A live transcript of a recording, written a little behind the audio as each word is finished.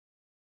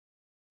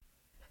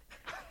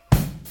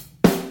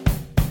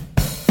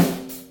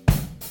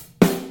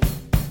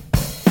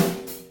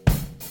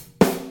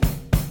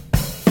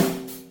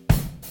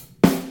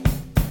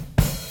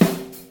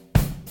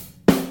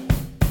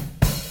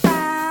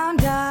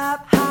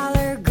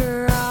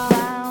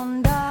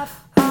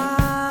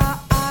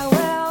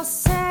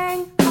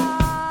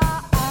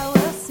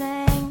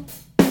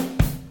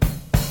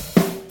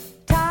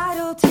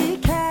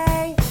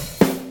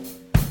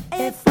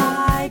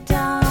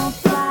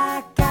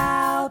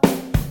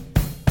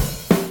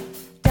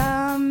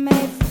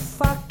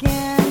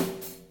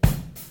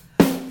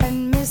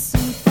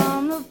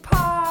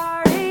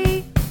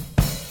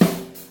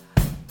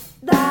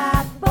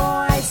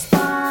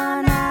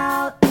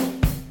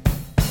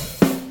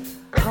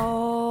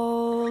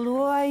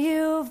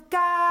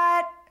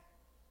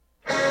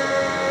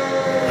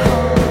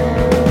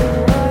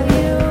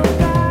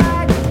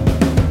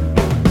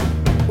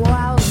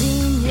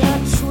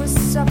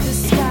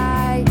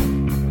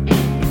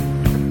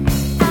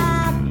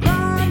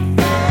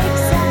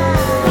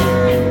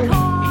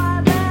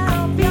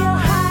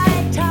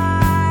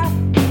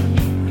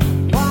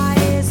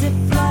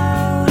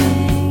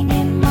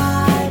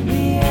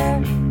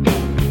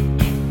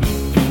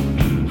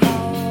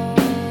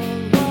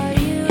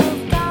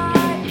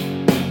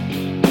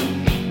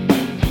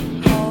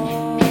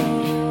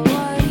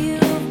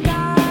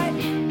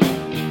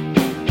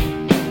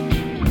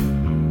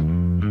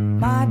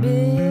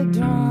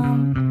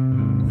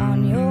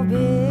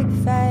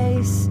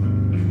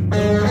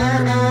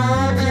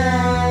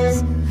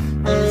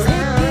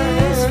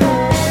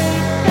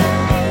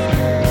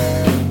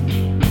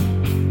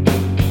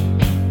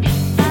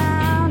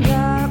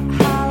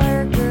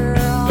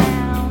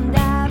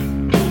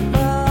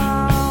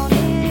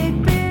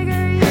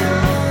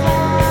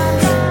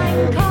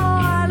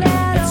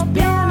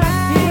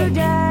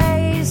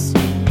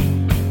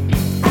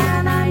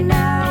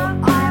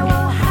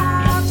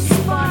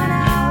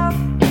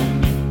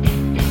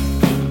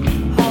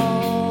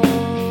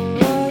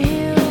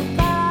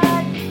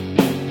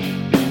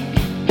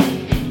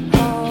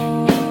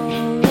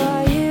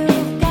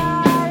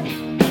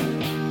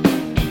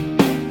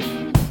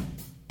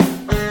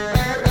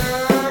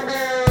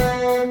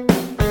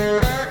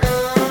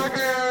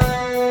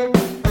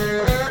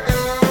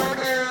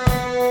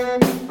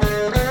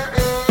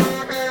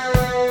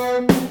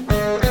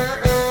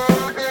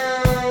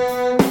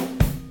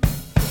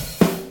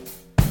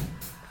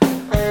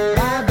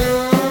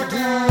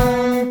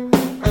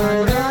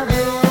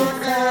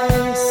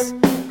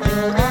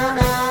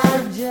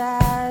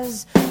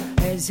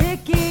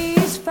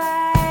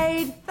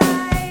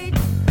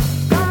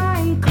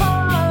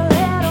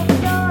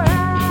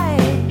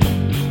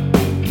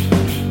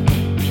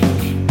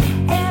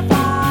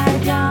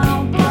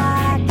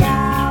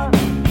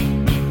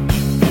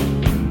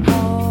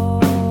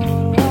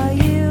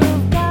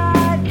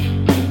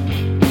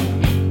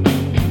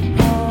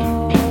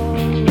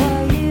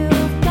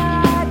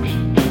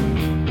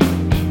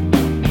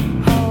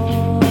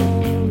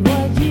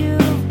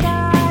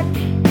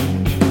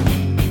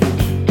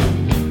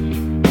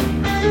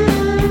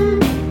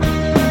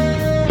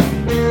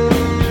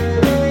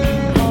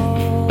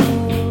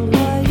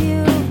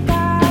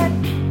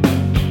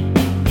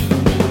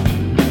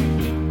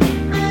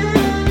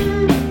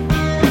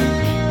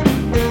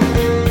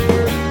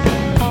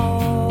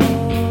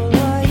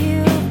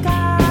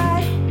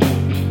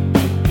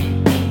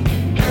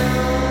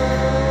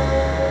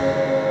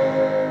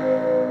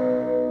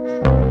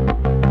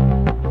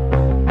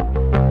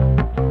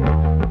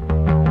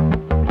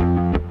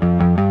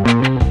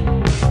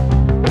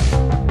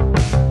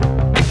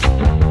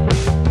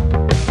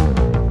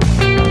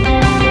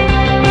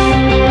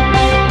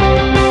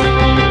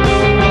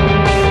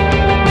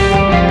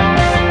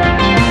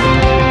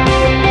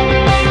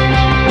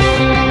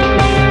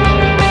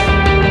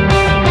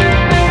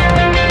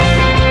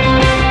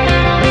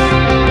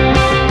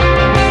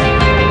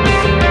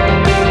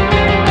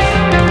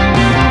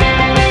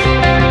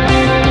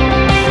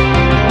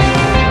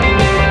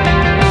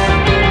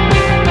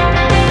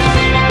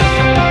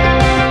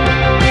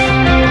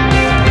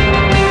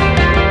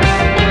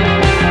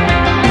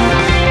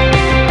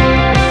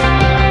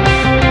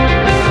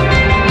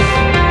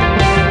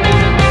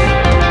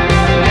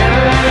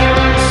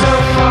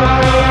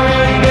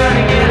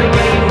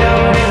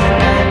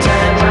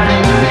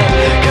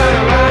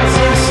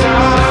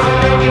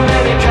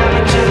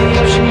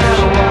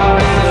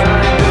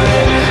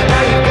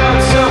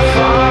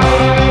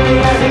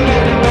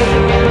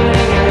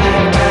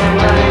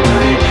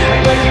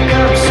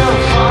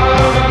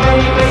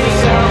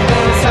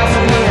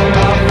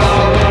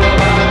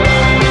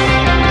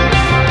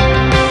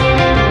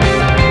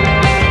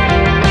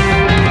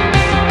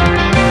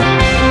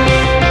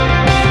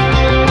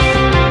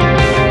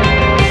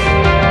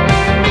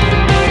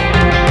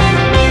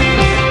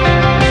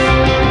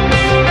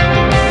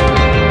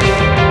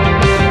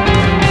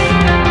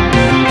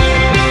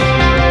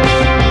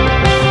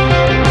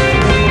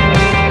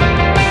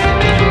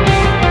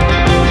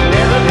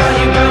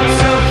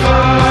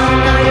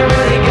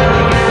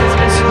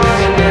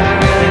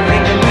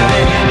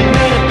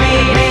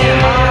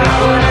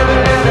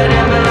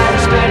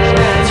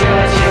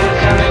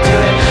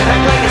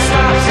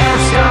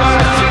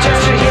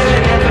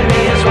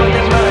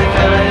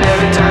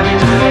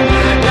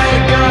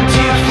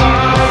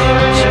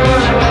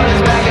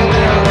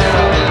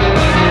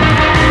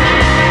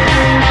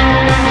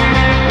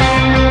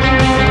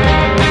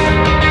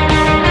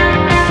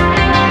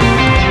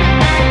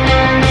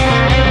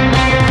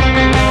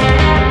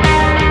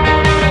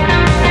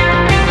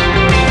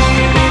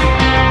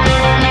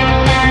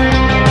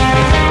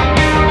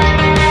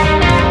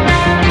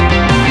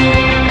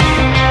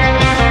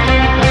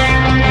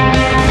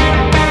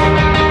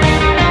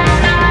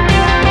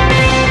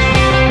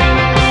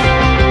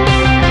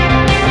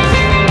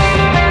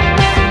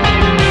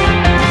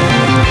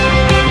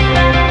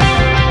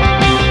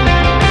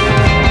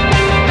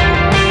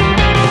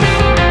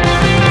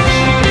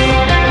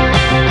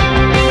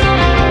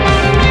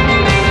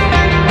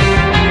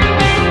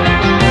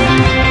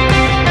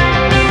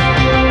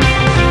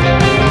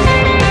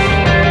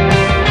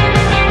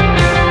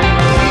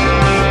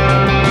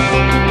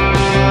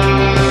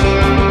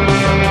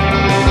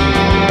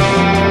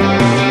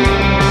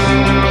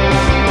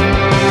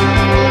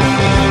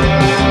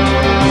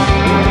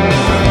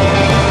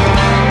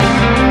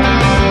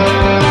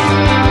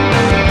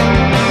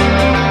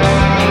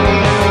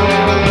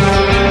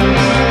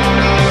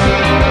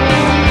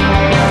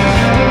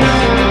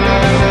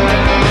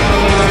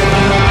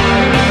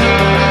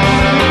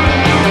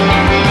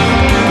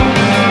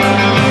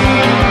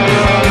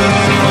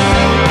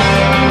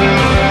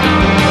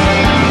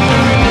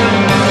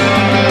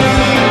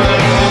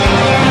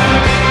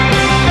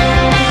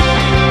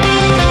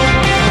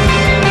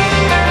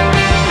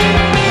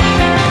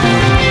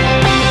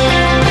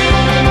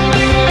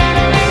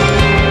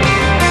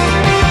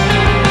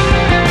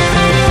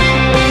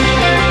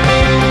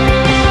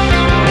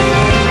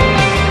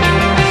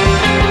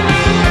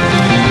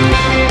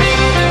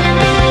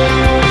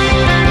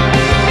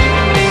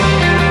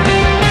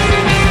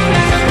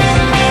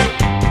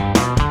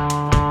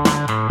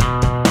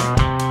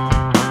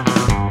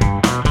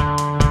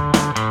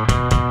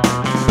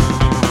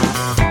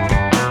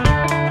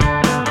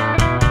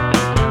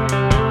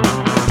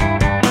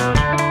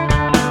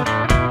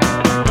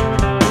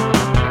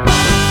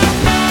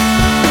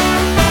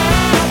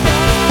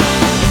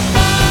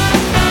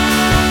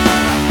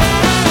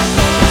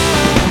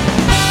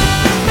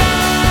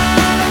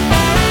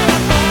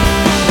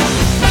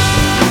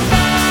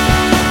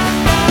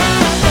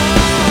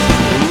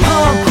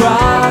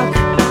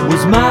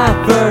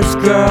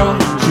girl.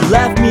 She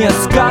left me a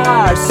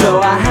scar, so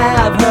I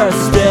have her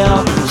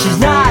still. She's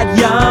not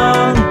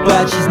young,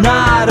 but she's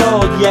not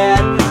old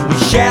yet. We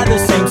share the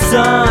same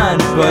sun,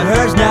 but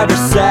hers never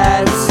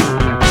sets.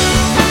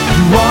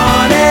 You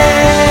wanted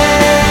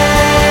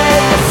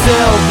a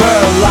silver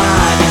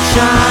lining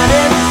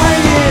shining for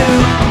you.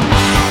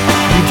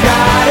 You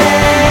got it.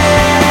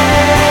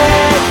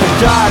 A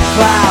dark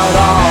cloud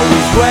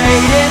always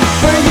waiting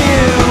for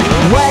you.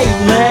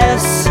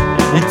 Weightless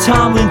and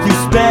tumbling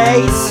through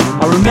space.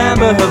 I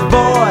remember her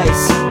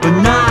voice, but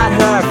not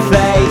her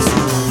face.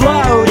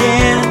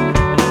 Floating,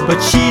 but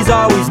she's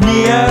always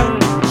near.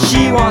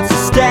 She wants to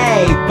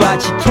stay,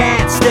 but she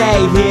can't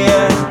stay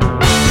here.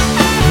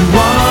 You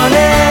wanted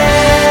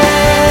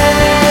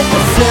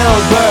a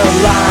silver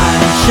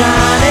line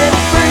shining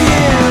for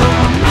you.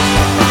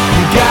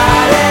 You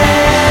got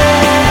it.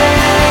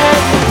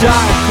 A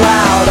dark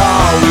cloud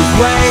always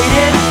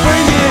waiting for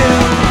you.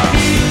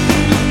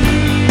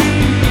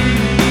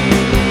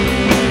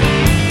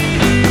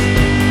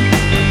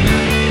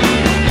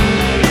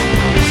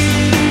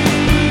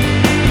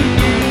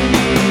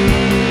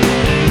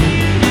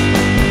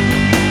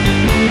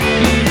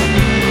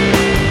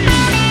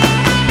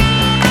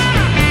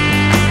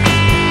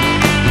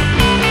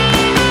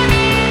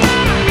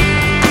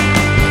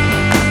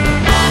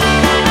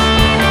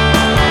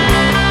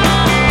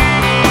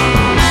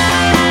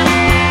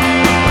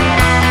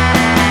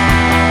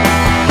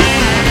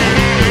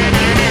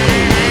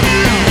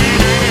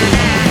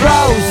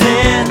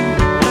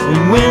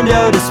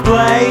 Window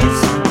displays.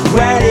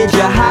 Where did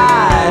you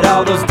hide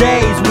all those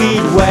days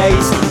we'd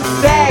waste?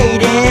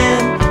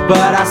 Fading,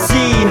 but I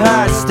see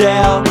her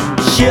still.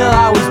 She'll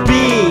always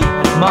be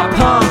my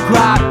punk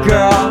rock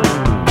girl.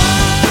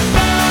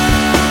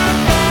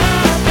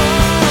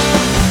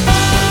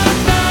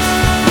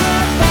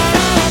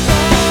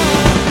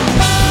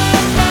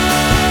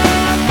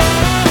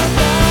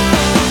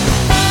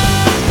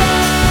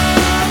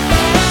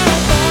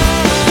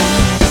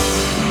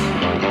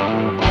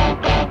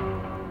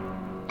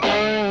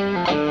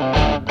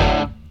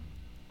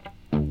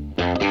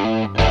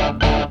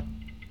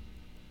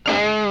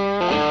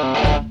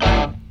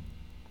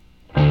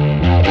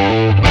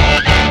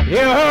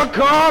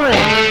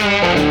 Calling,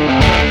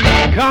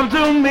 come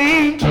to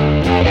me.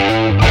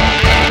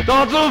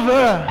 Thoughts of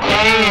her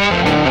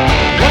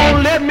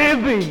won't let me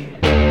be.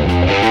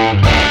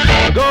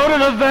 Go to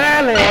the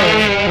valley,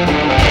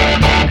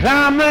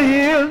 climb the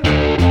hill,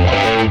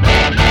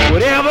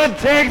 whatever it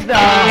takes,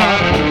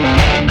 darling.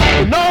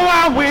 You know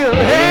I will.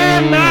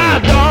 Hey, now,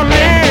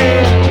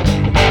 darling,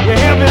 you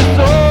hear me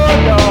so,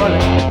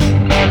 darling.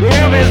 You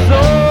hear me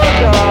so,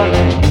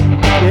 darling.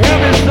 You hear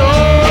me so,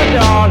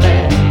 darling.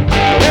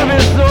 Hear me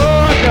so,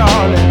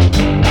 darling.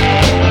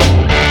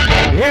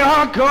 Hear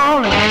her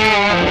calling.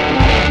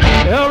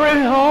 Hurry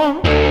home.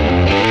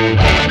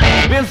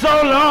 Been so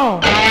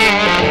long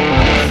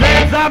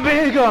since I've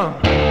been gone.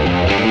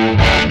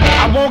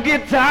 I won't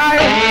get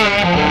tired.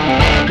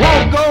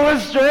 Won't go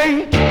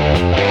astray.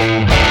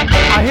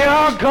 I hear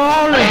her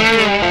calling.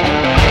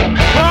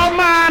 Call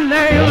my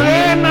name.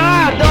 Hey,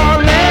 now,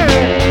 darling.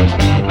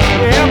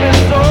 Hear me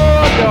so,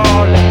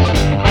 darling.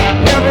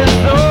 Hear me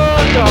so,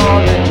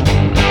 darling.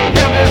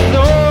 Hear me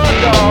so,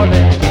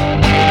 darling.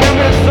 Hear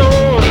me so.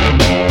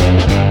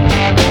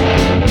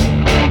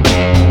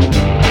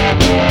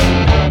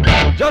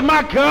 Just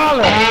my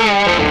color,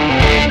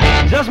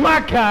 just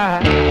my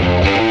kind.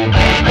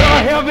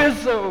 Lord, help me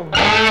so.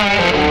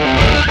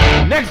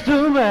 Next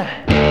to me,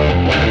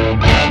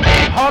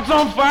 heart's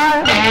on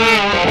fire.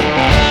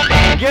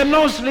 Get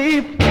no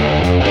sleep.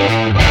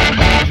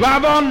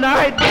 Drive all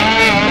night.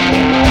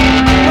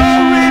 No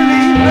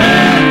relief.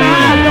 And I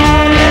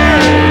don't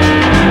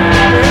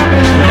hear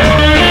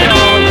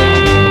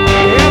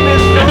me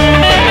so.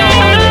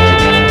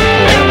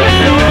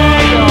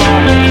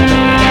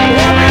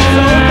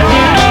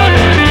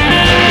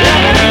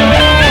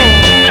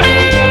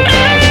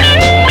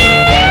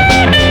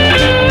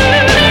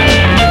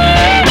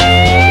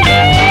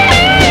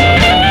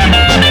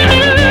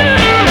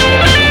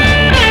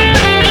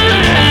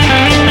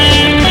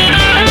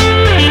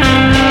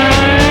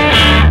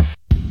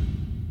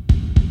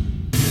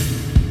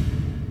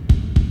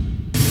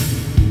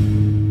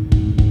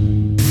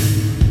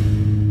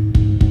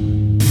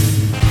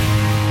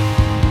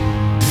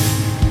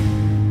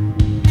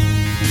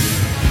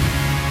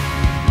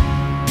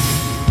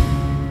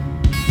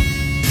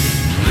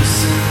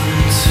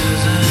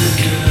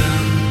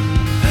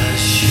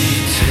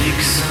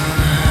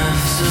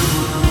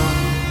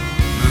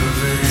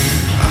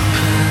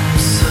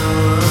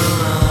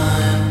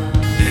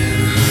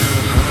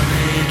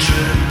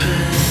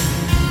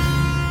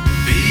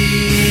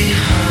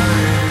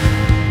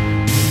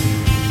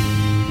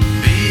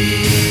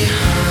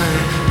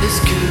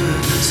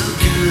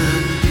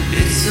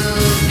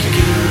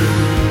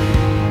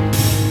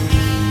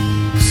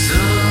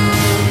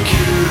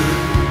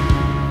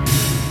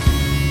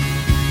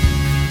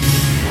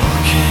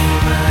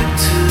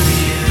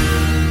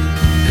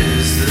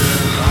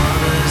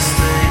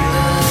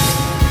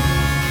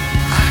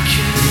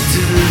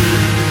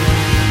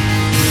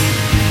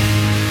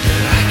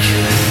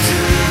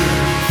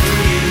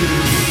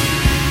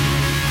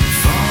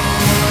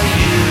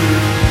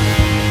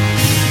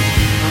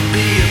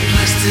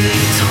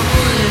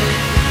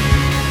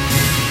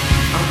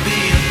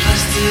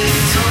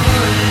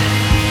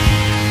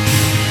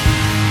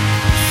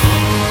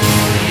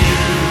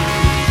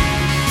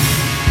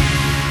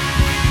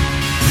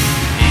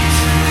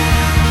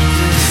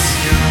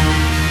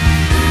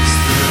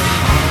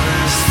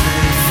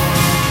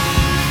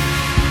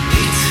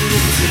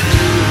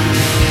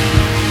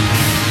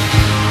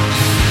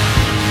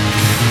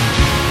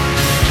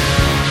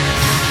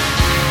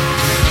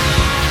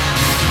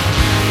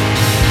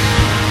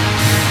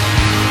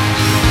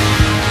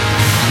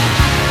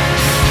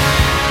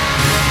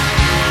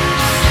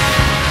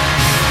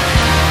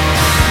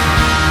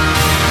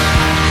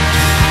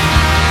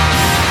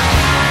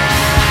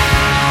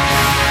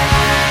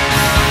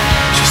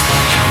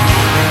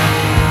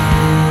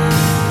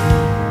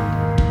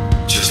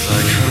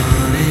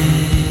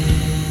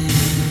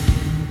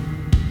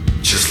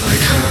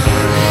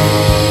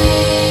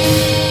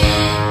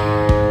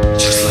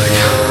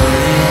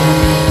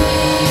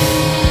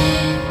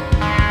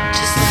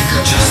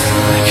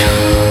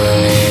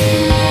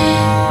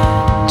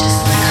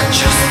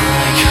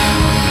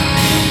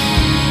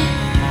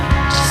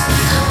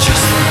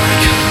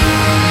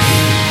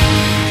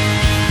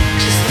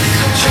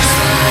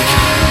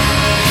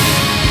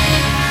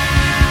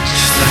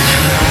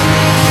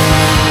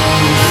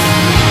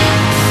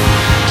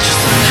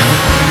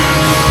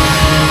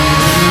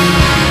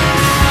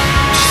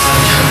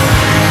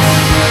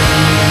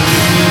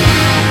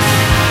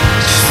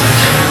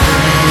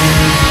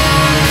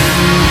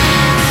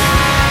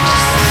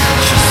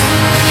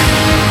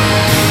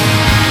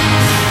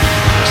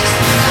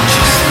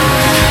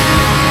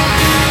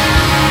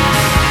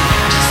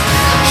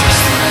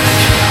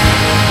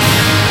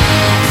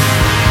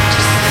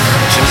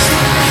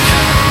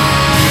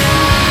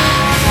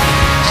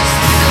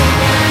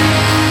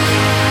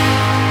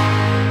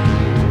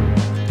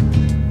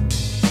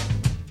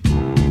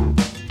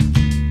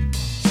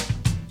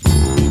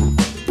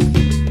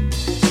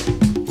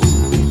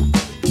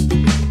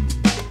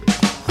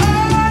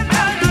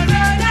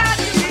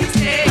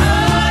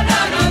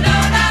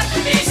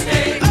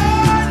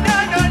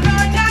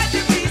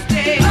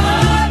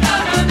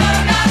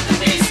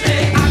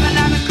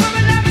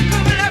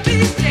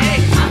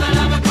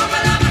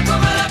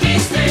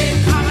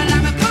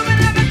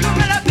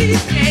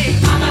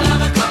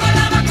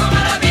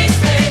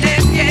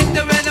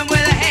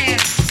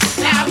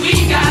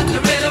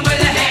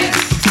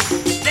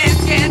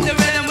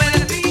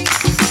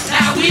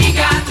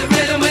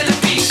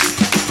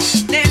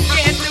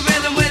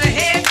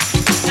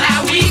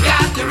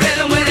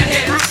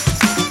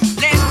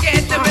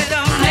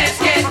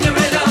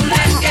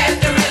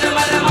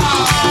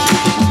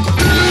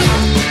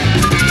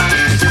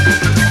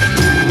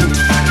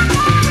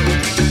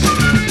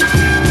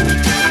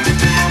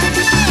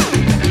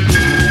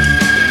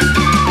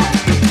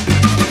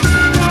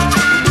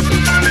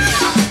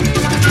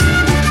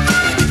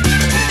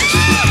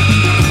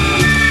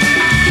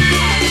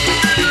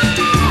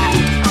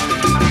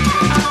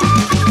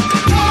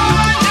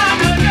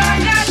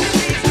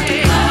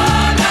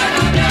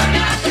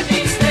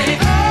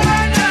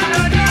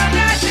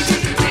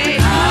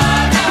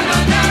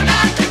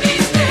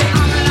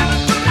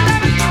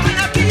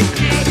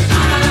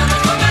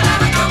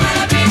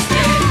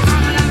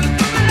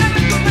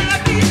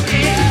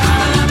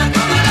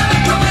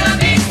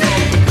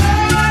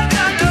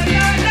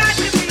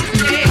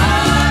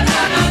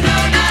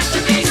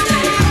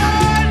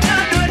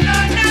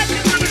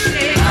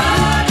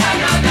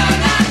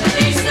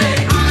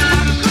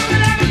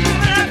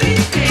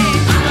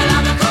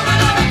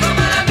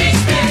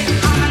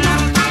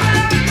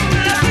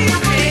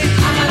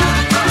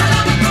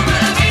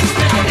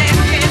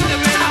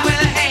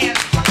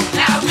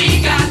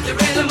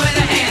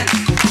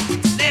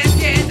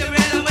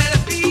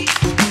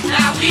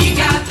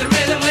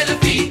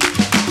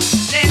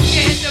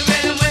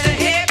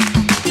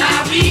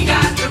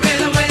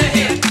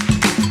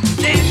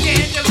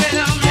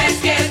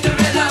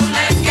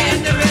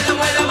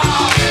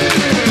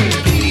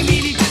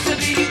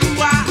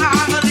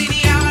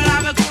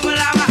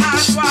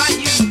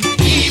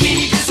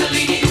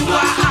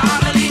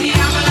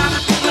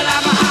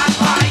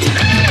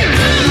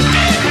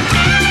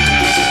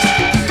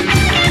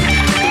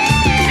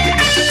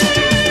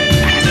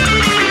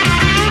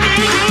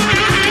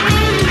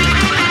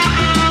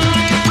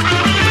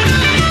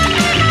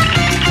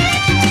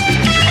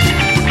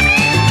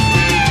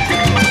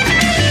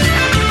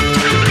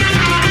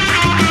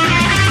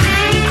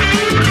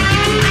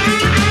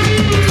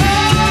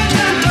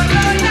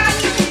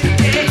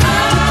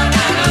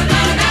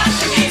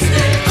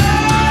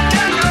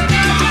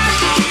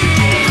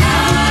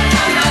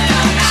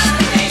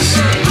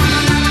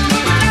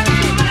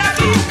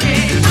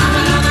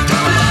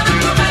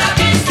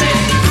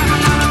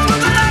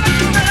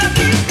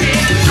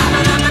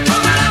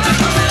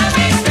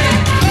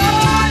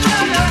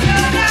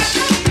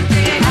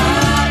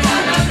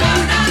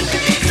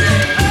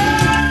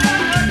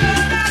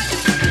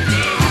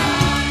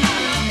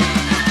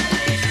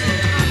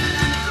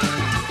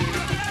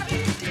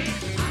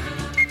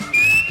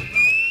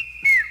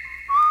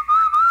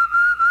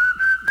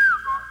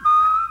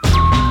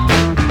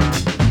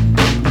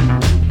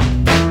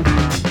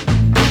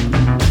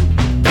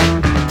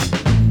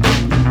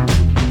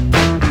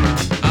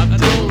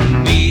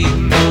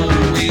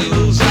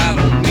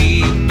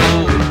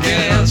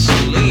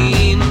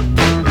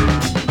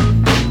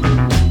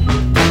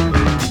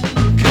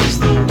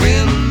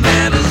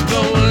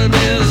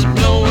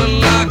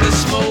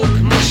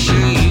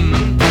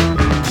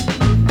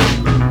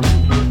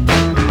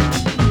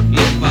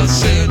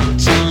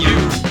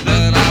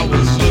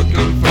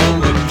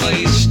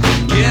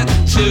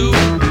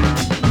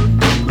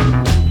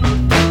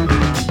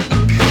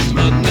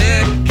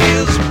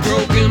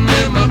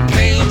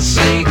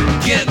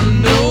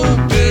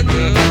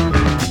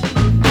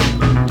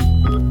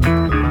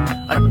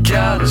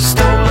 got a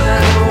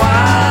stolen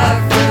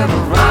wife and a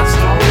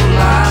rhinestone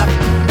life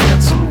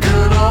and some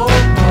good old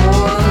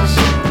boys.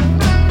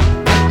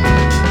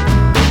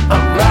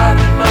 I'm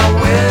riding my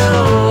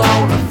wheel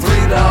on a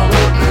 $3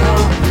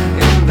 bill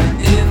in the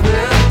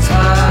evening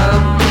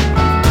time.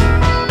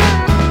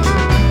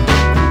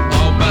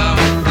 All my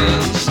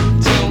friends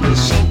tell me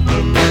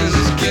something is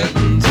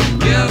getting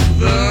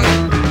together.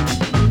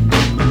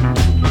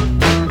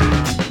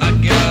 I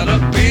got a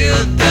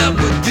beard that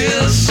would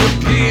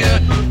disappear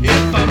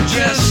if I'm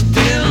dressed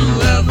in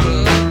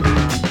leather.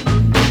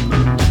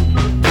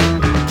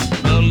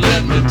 Now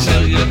let me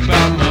tell you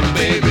about my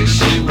baby.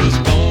 She was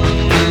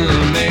born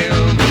in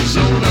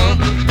Arizona,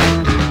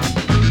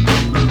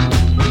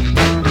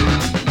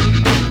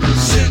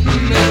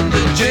 sitting in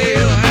the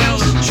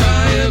jailhouse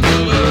trying to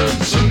learn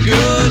some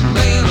good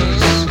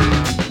manners.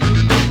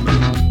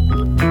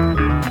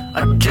 I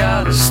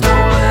got a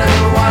stolen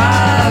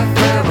wife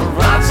and a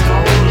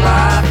rhinestone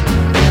life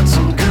and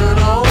some good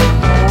old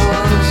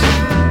boys.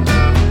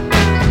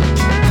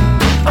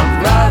 I'm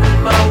riding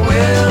my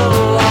wheel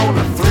on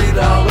a $3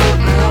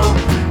 bill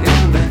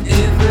in the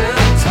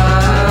evening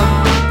time.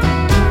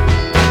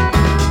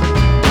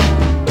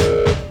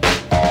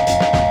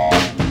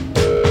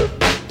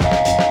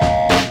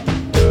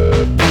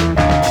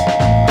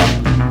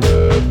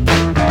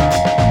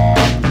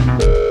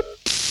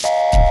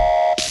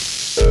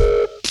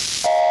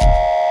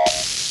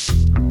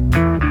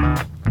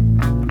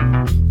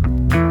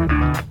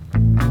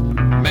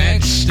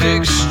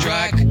 Matchsticks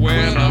strike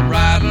when I'm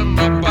riding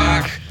my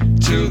bike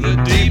to the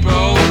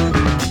depot.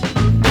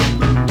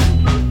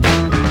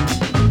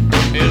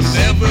 And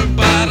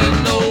everybody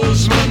knows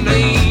my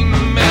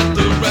name at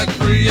the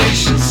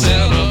recreation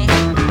center.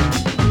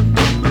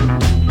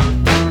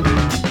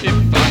 If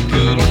I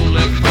could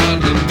only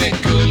find a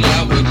nickel,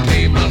 I would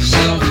pay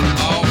myself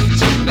off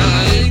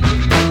tonight.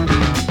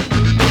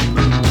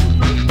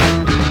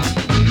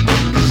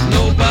 'Cause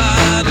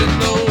nobody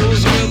knows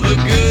where the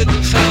good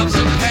times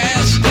are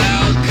passed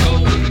out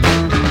cold.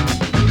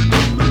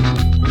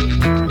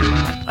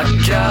 I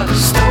got a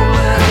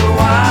stolen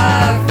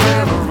wife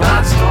and a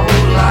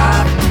rhinestone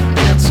life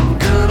and some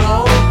good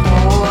old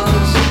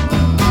boys.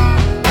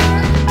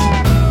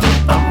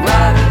 I'm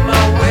riding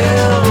my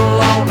wheel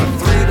on a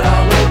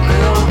 $3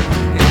 bill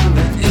in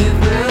the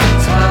evening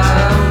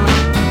time.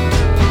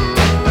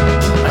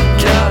 I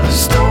got a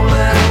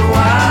stolen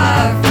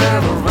wife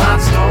and a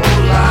rhinestone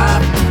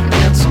life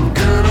and some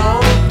good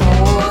old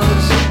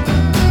boys.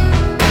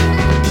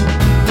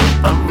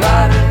 I'm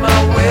riding my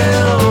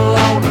wheel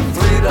on a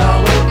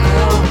 $3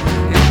 bill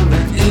in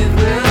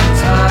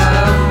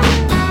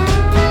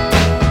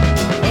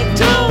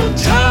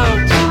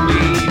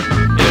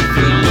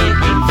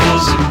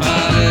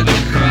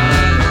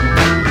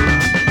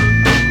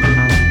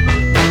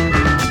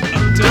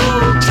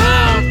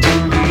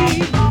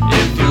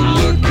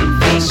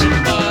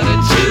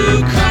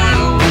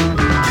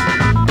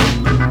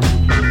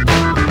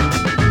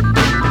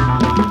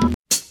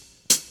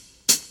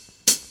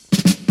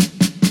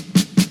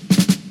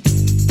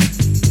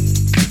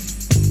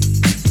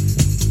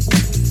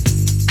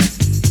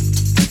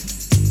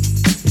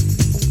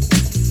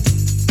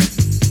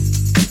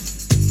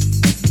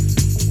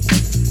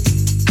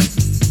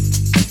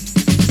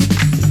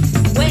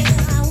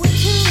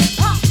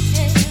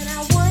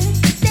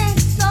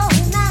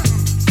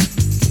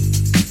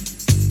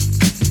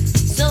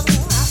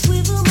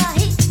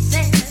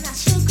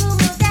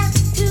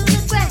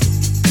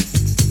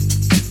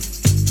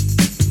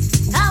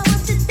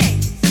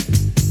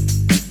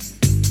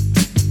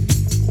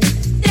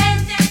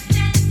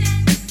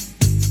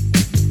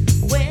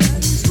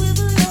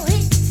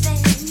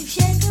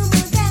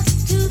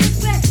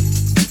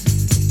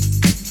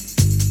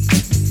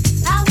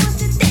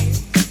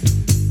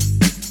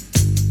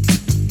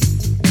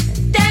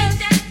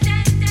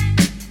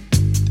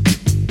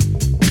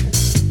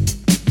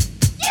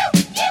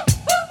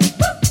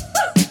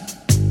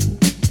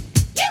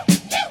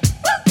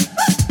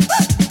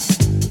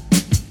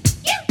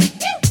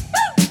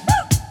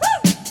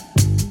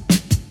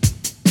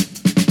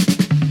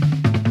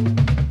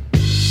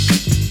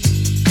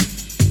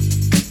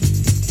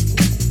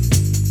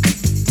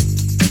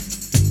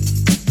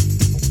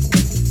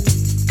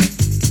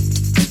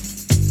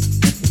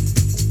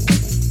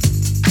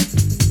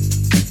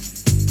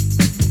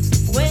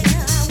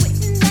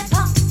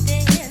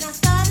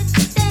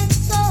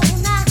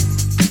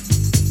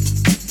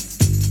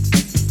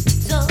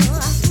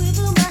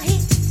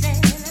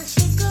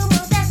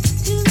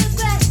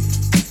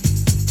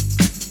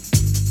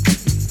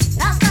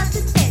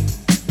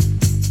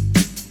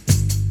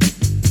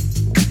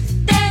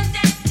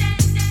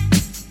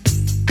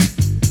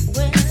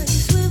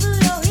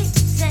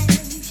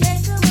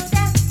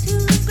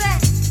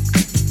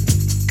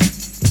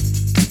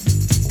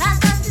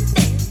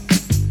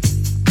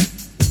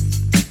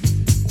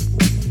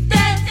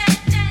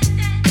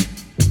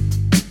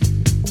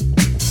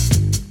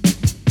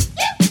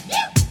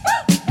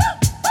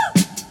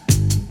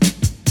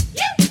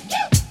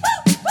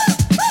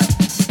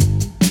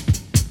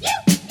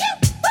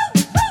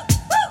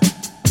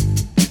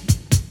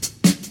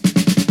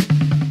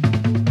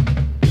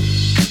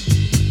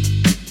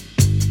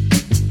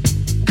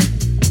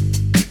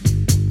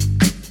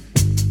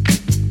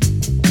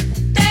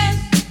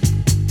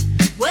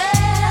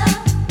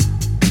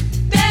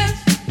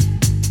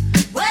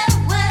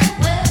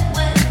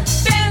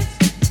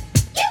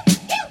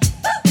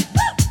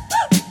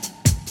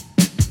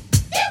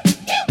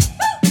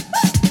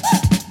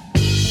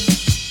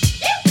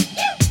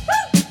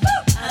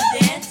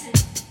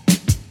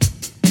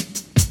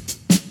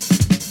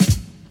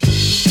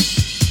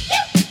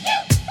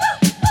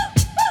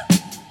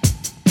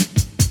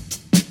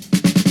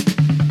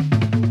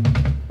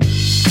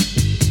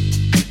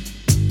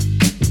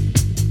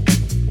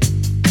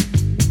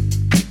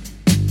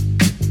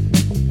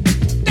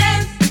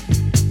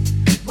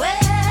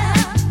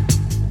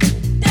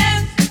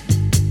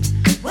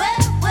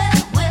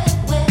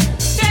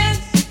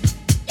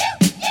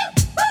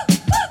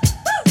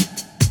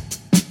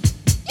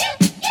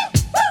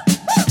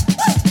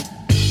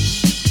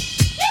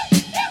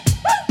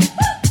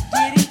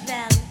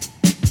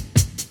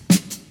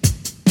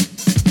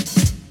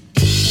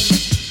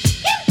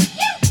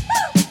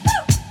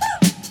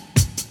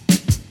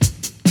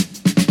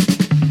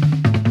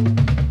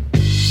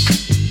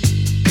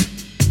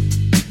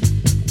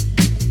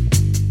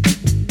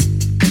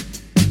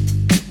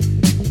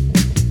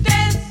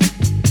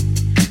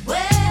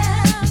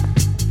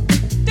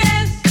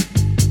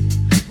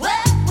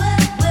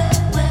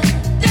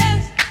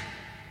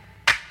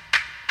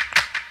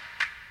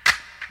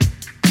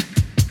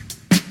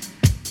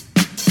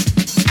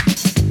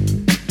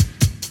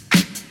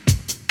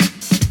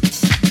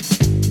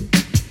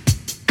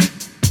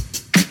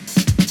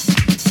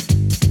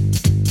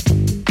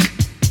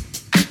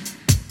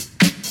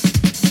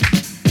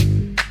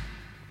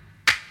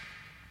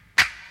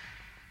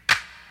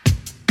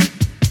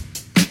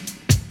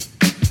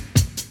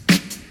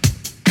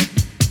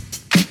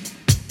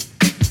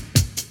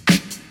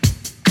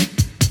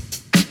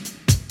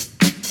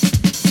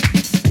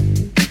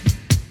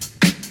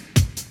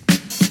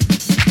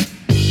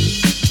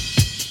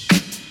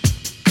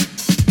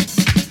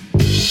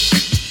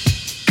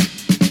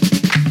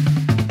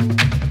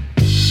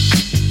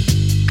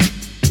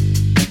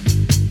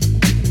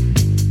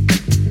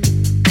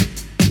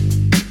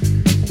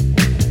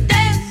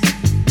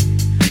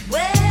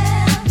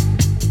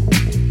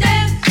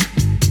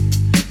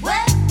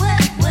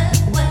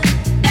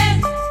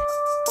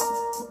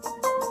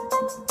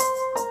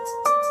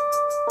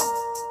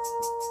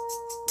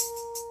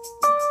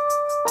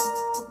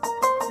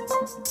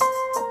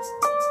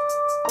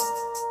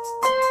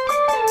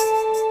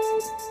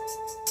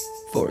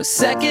a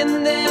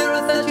second there,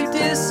 I thought you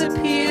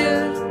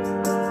disappeared.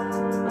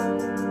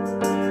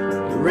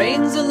 It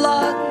rains a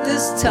lot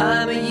this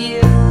time of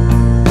year,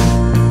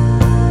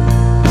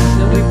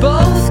 and we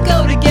both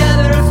go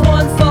together if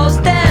one falls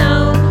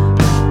down.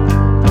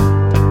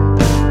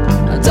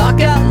 I talk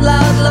out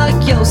loud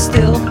like you're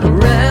still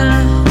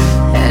around.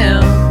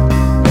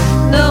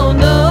 No,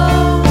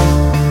 no,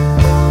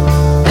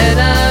 and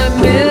I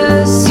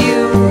miss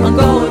you. I'm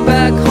going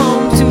back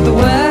home to the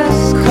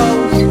West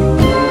Coast.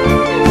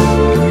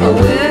 I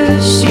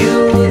wish you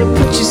would have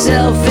put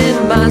yourself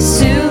in my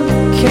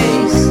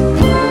suitcase.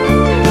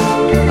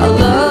 I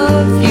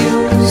love you,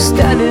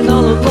 standing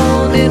all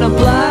alone in a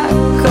black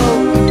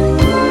coat.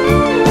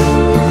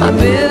 I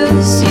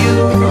miss you,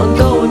 I'm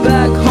going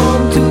back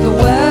home to the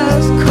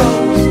West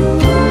Coast.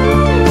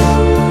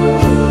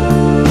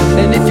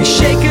 And if you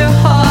shake her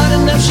hard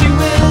enough, she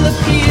will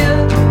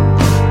appear.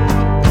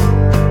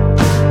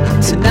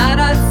 Tonight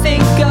I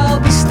think I'll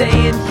be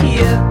staying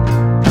here.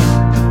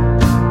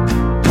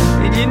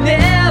 And you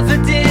never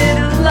did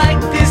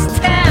like this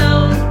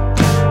town.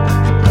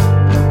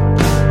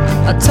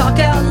 I talk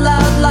out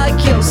loud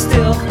like you're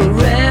still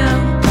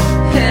around.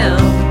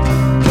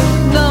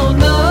 No,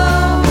 no,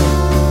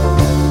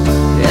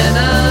 and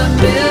I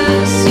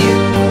miss you.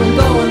 I'm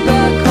going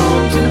back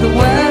home to the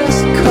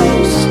West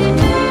Coast.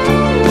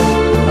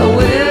 I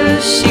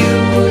wish you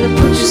would have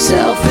put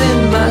yourself in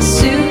my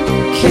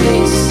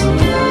suitcase.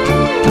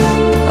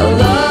 I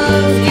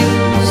love you,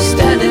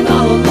 standing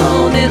all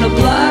alone in a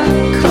black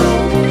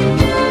coat.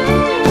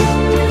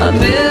 I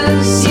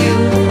miss you,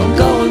 I'm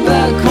going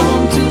back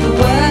home to the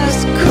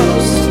West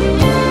Coast.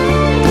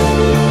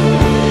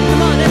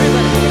 Come on,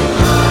 everybody.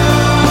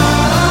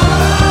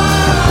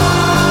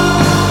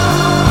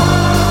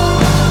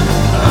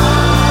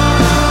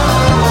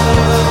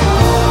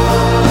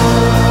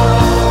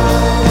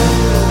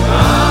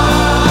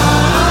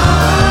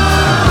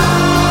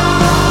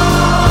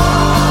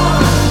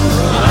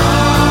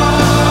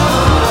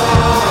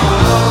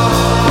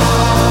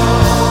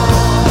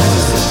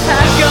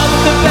 Pack up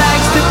the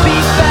bags to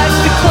beat back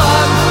the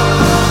clock.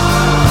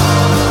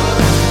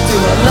 Do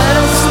I let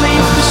her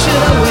sleep or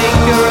should I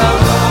wake her up?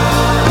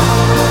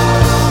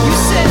 You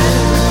said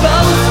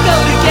both go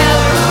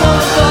together if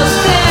one falls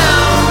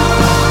down.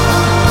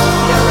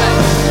 Yeah, right.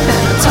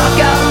 And I talk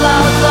out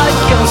loud like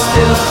you're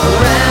still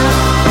around.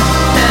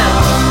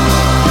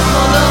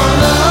 Oh, no,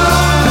 no.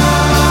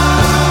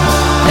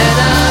 And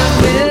I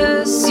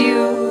miss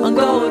you. I'm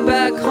going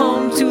back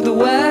home to the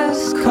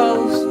West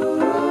Coast.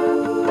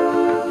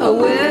 I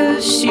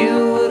wish you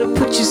would have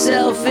put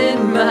yourself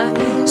in my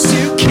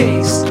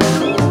suitcase.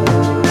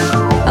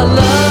 I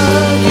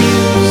love you,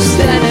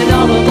 standing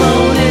all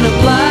alone in a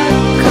black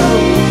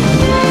coat.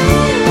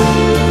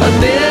 I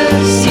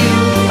miss you,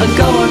 I'm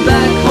going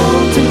back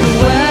home to the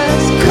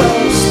West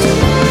Coast.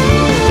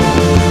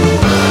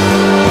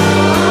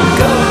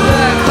 Going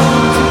back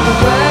home to the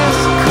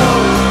West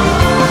Coast.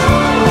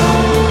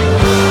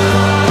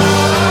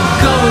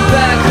 Going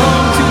back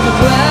home to the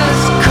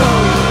West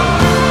Coast.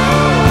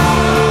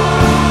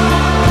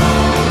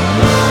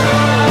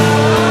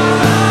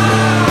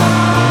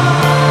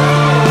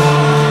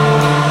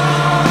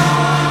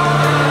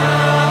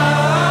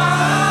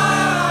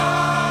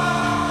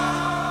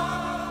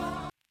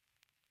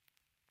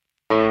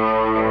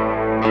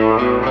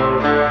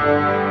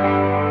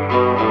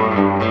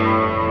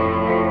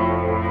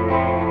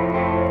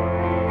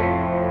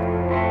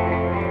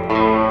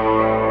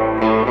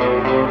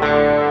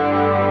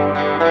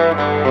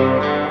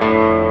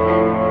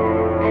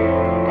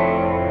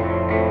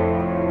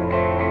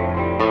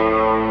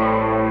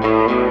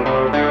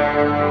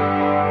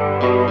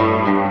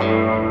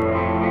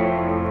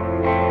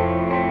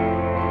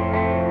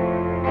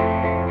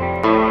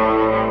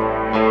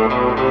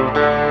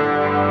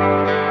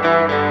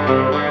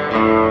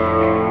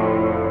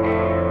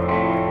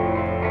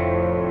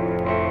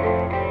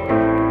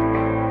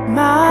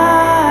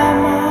 My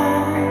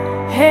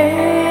mind, hey,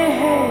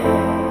 hey.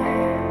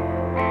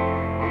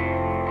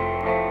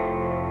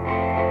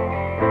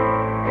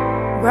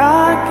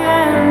 Rock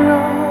and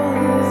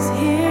roll is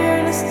here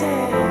to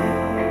stay.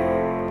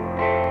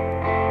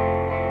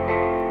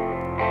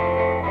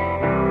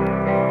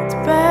 It's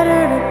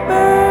better to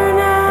burn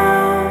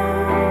out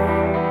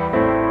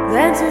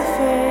than to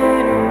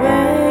fade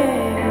away.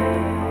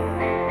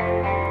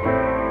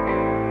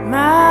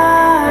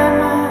 My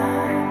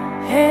mind,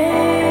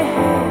 hey,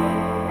 hey.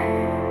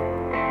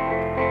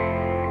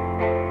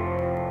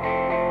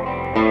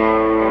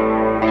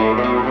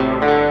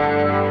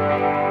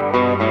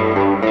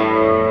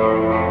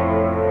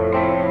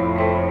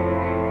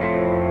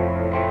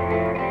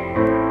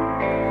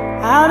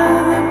 Out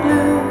of the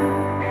blue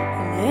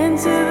and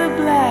into the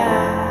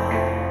black.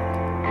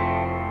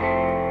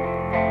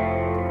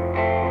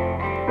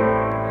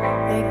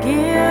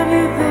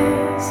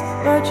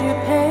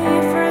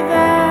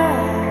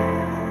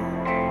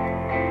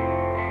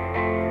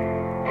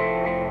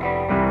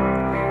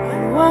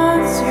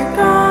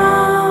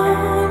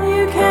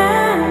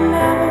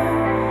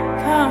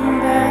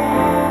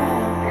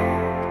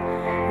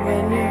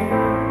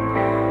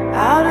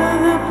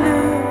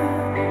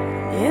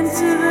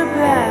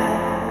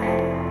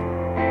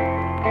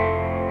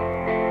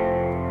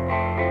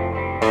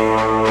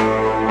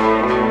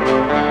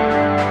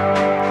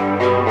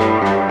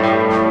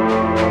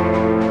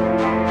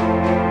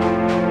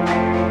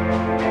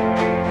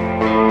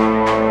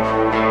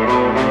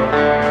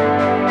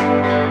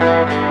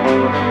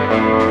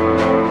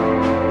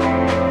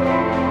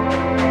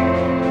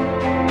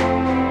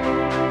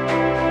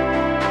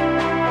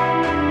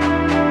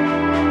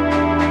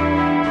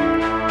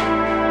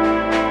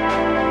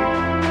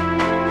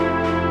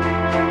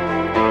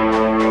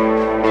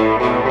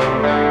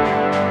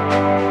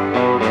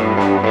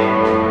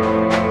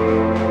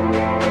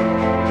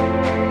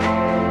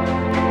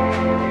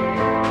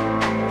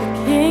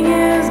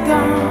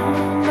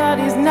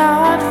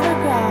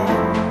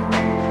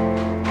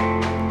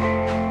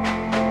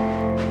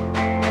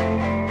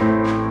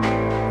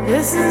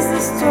 This is the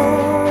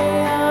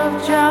story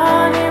of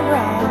Johnny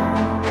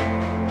Rock.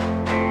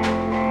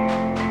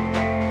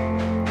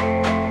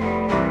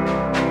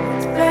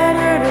 It's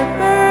better to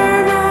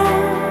burn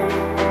out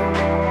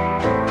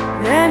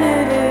than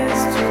it is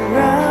to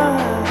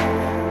rust.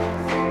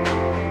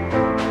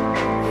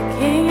 The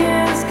king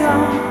is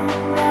gone,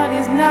 but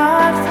he's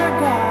not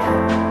forgotten.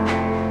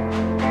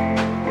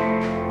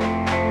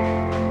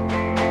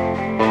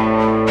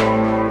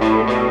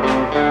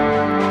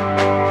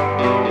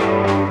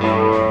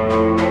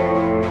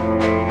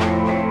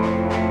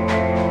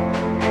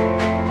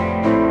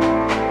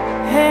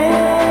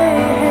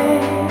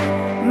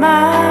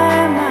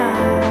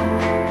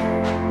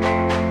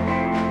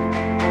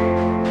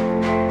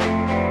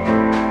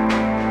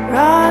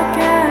 Rock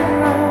and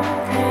roll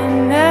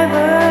can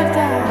never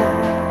die.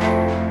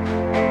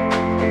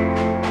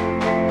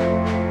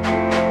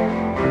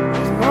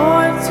 There's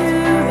more to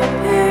the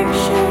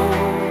picture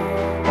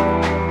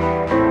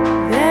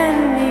than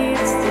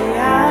meets the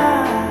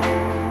eye.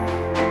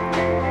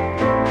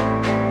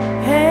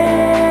 Hey,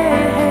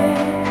 hey,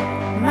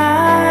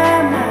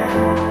 my, my.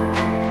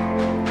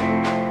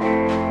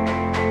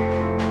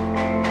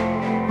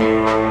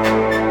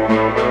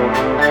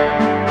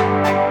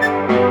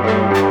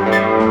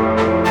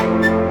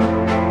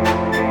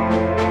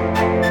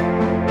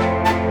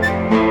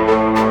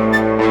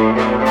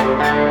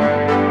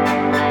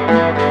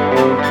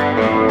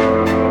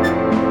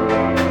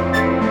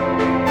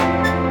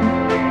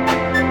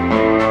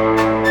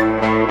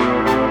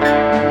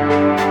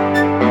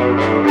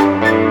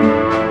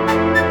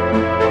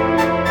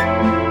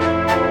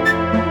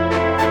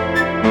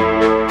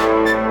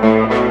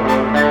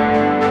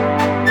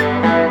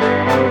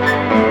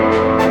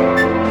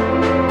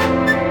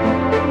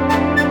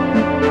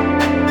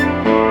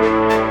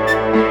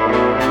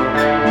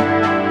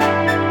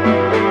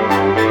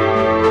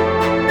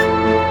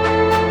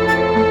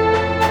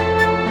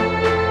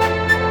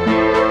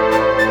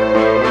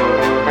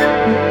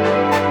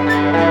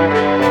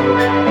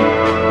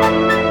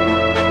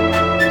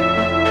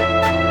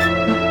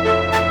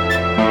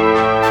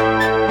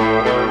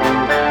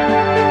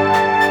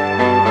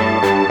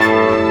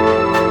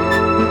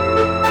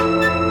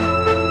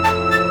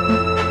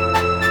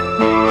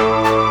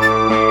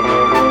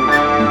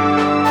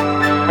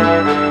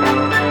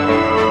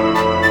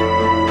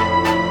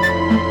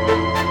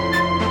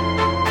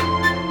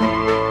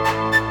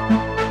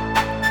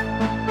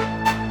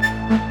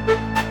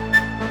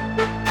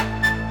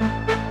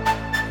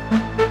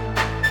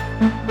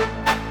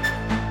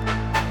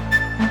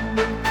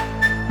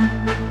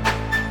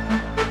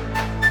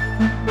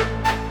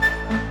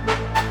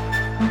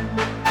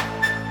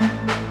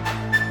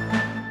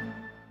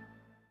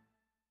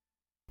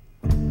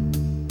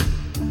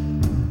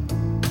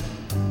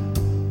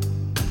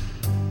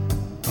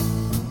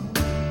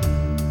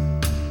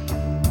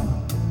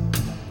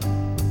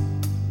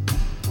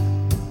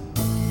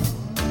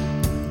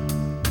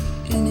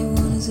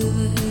 Anyone who's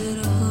ever had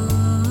a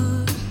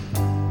heart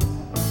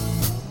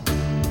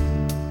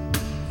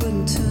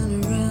wouldn't turn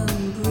around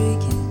and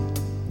break it.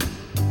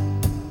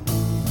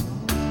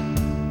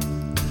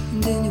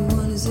 And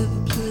anyone who's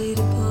ever played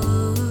a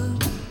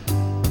part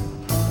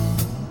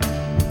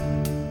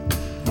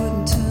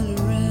wouldn't turn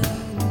around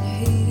and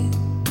hate it.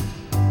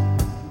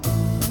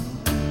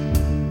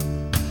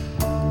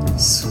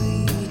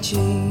 Sweet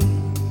Jane,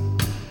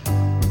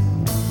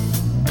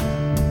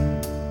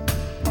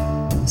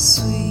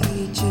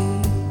 sweet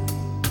Jane.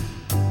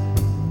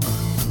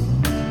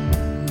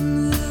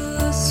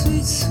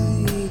 Sweet,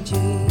 sweet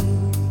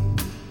Jane.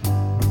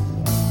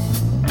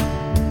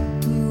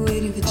 We're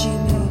waiting for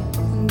Jimmy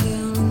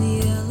down in the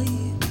alley.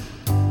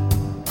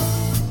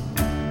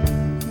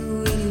 We're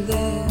waiting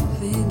there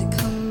for him to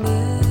come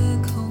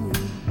back home.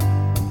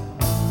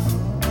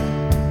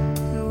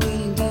 We're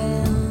waiting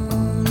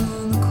down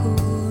on the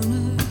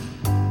corner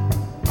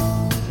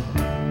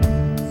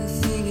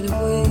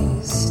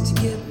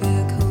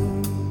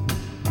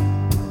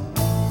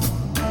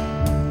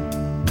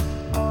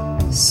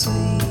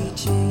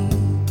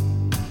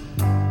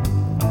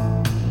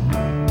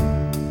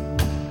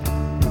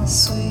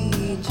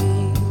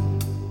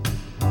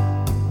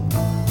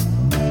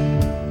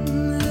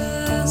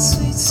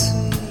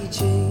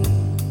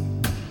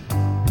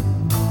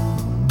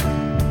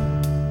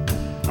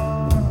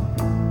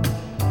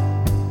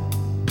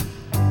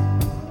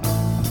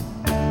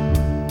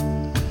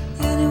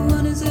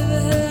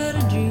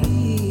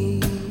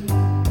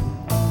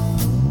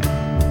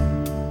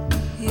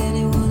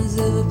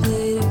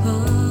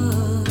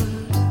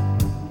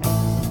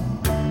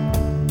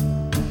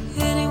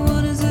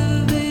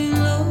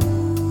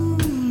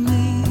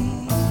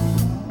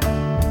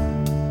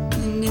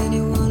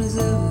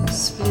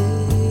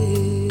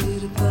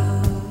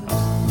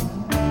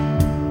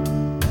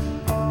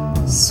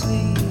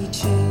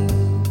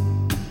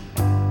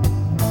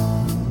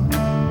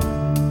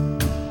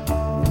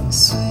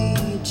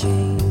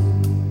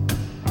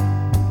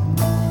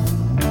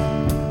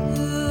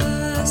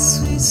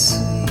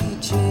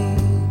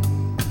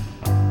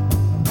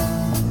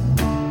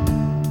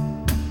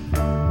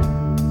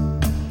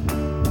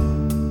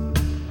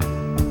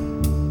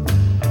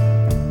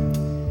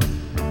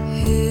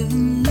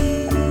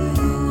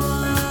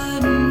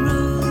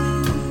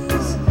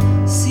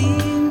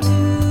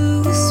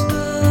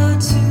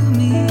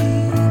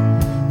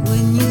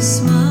Na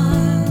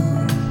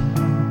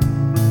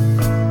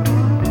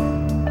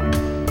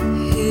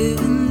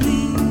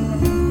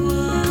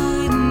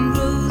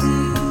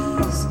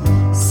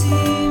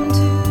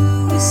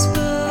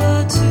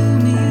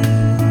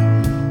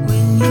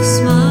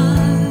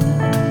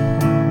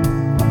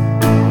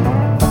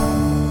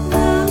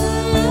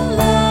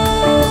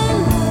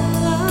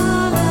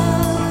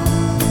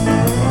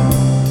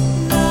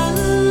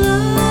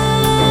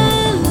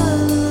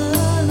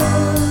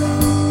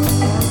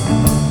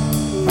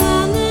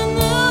na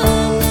na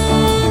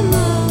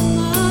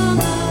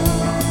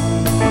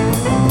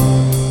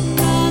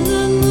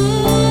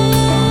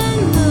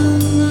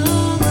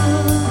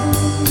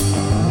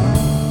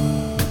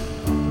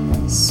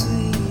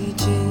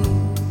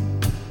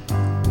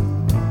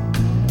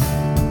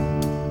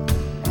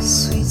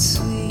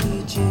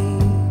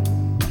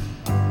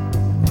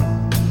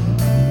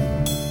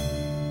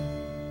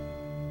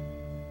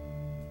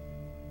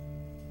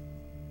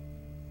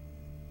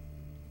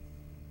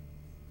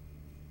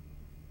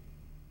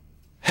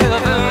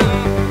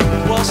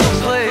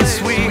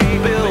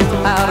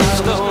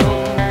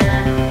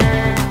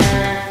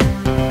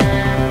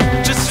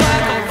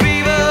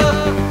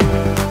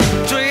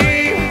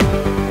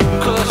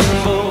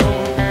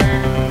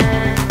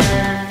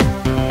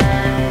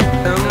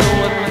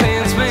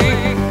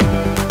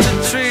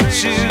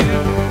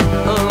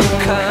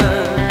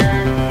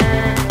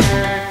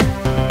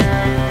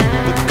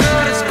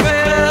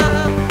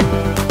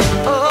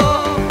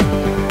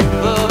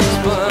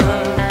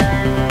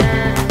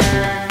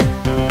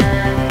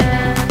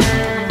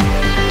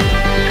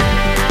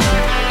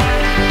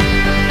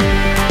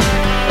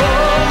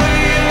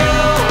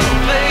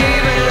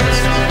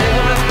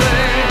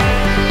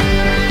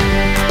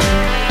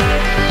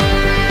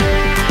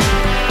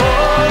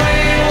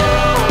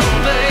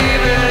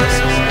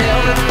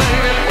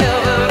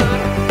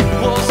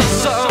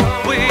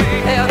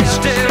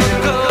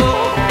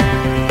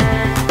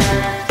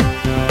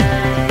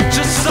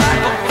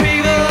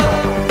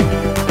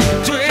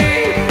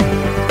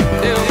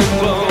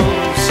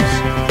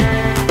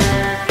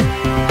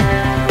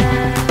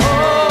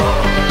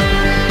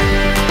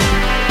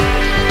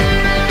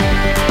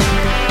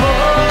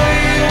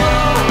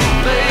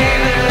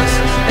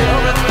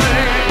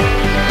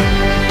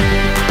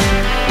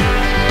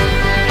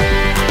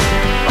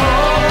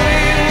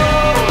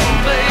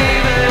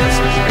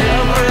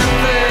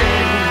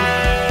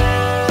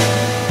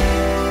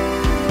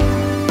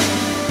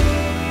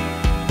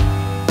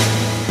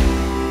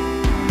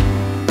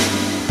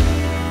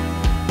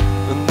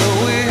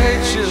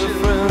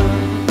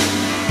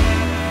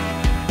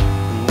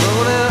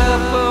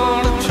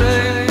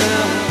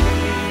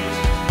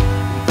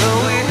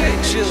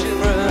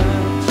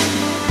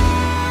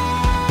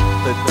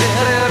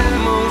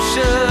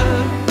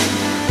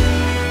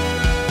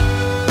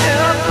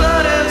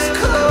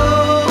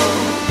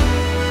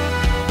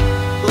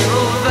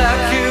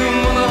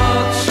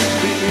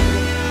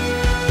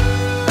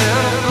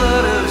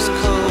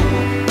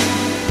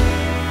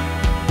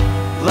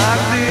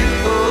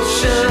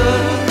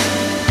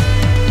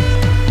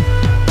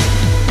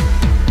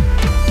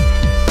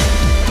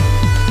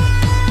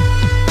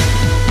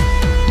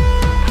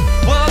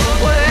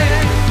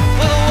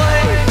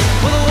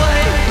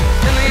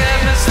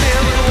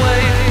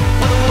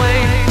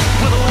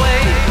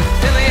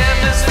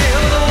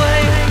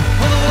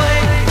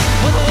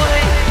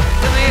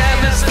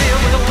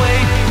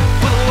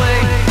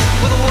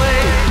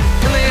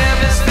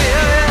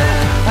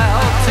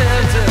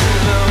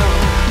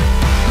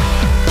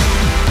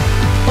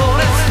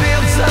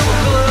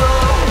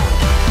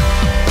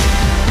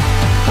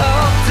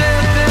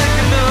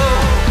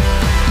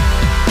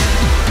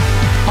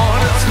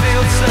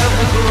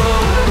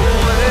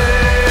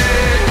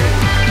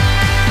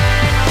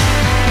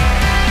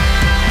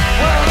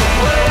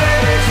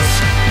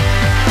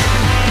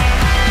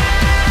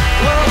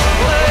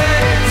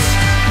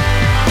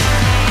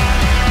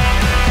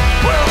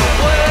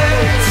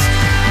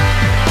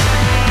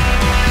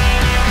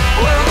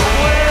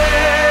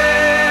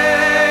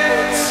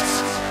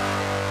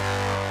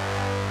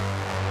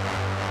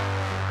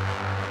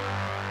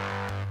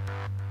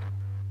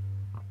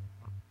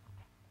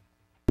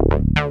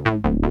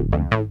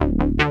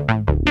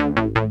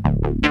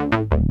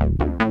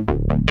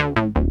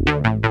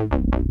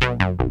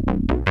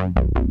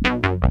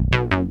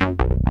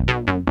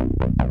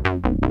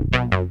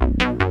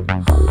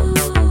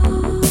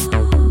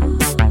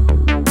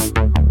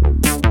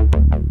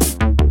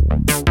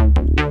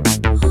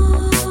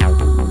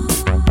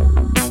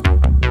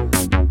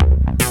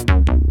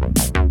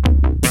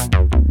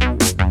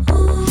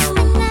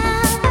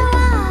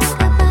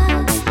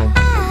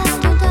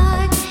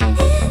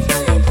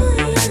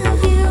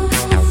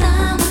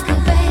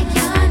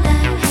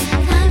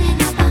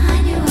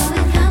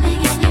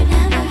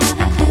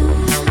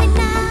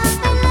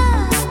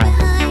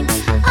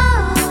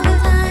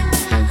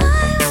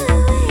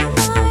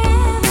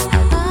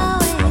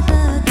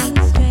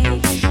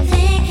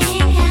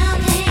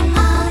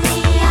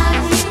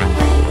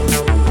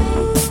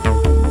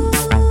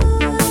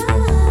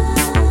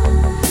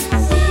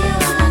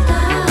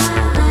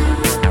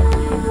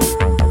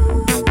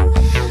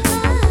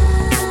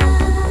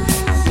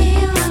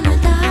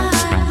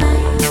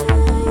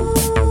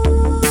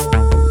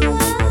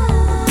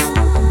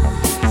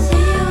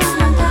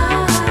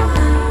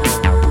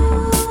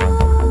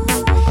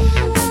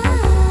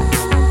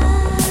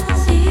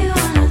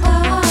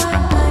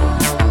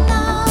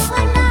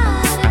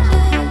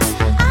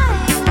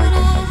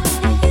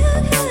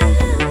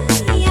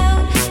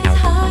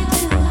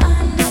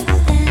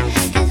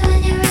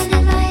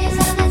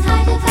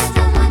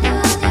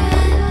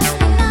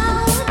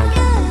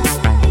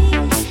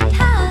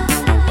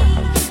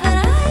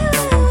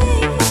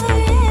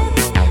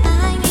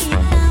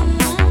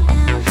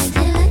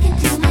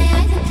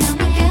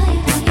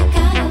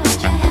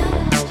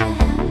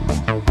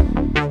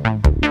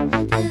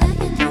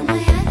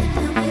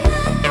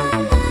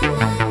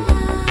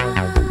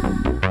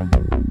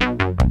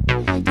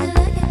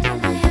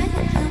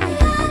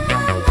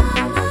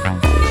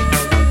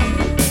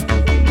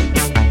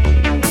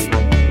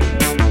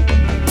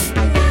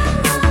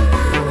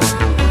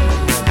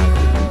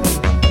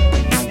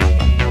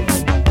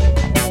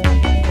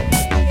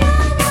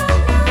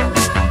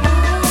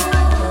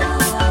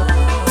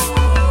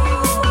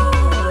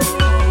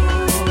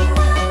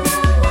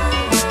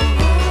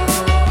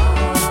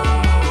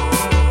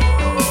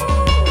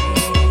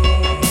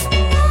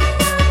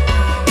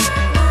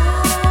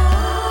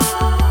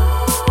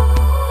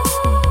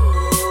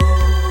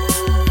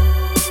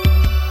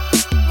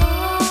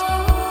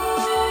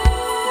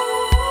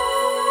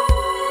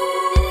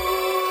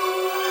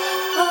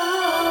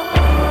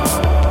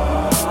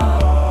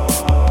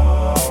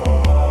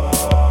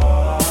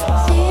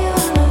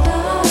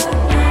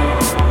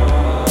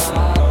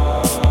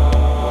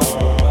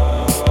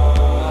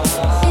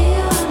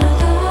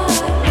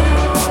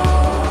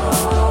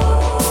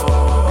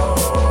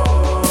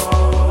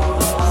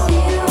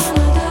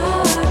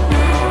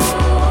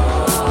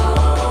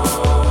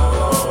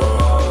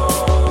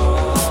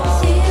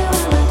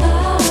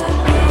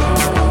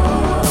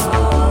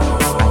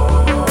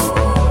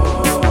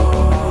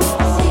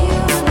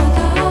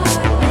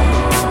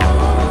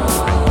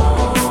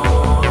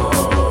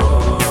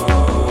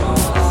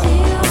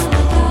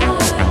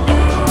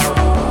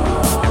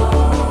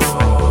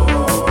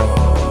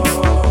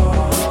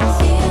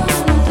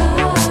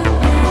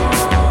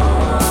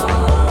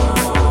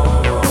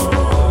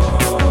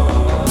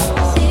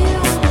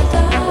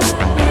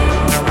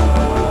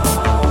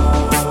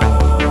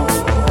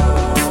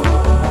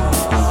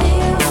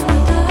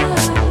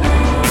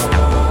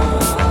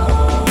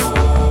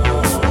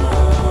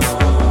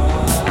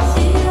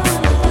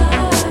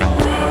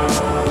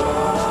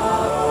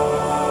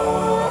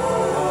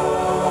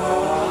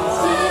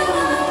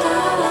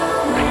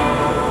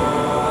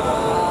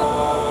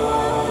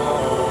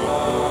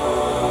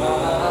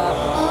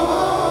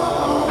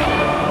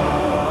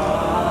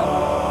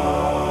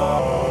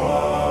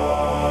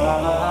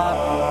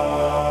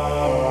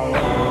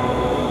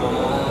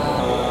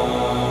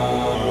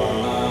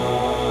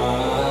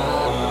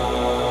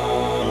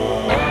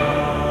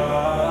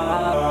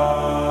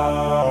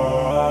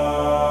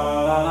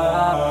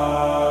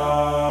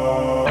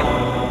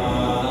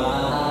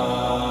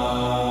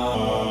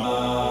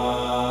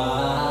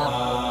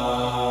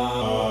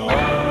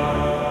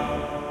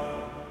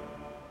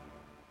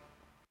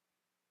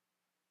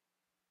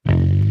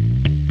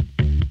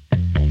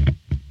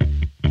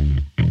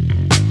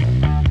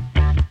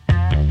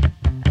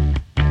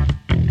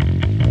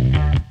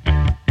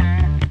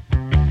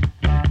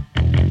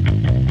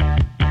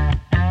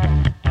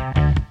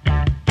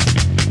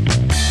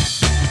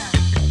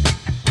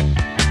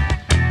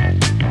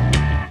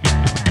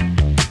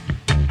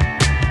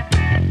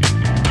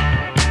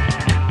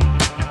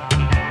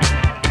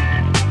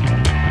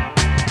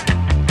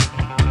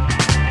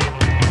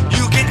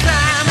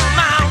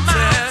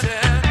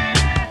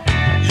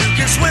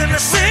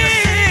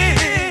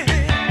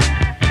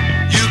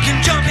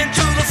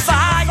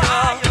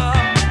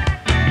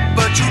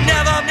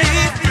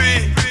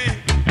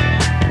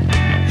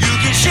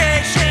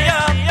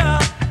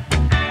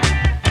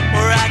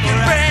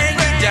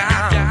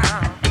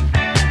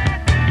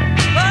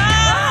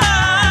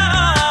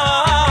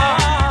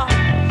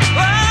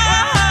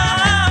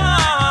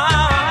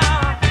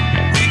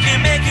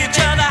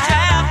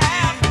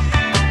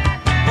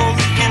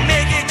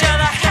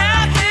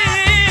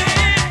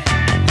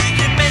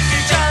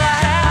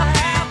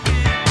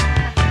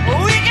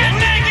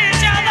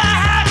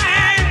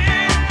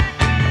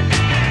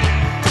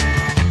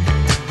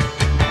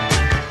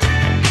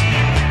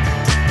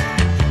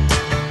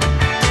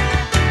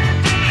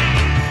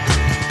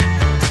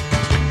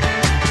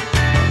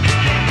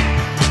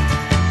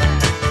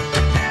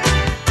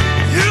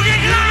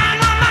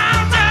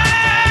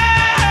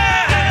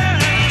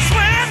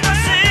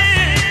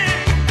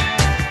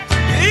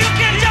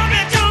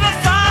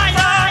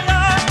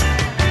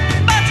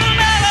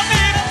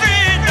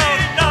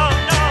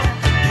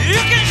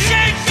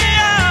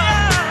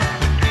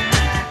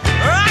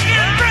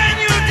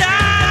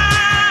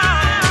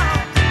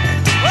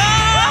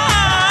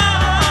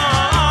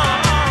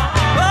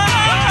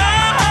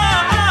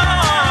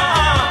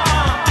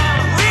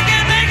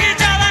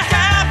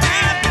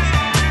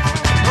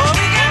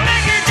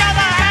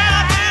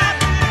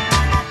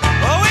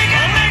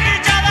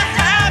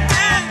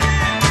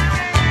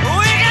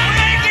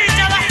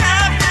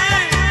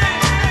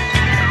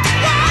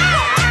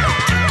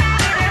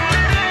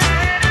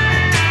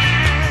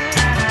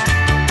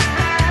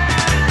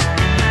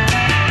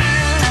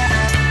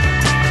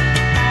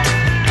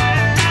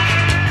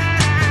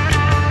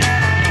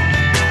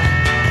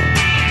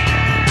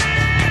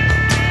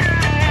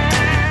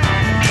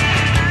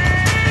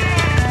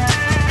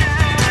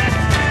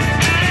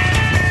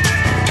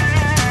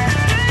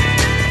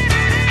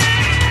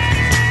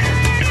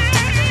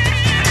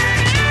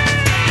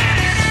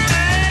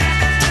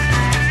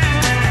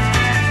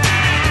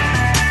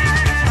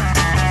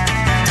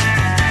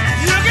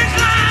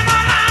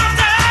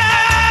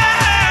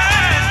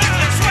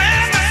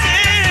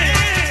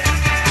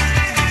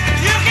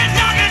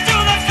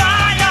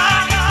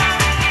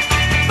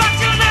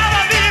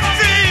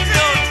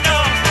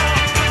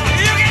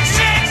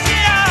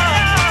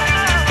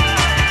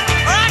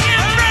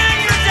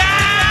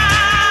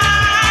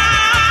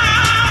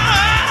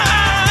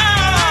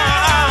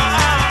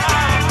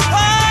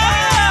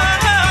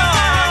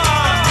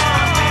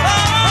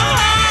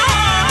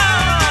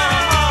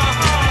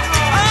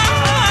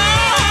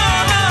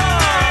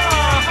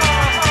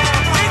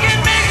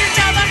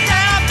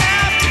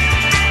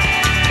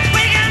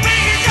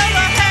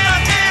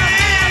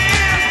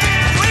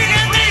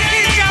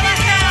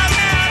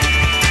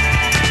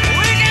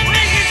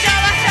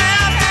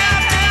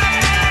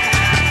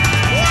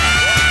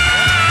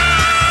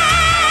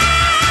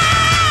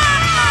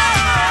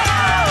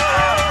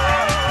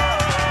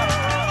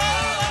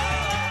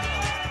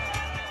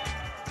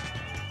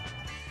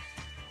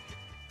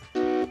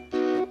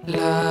La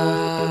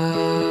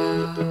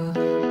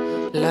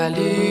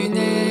lune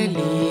est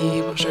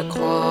libre, je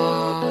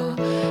crois,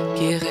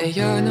 qui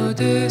rayonne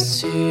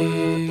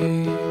au-dessus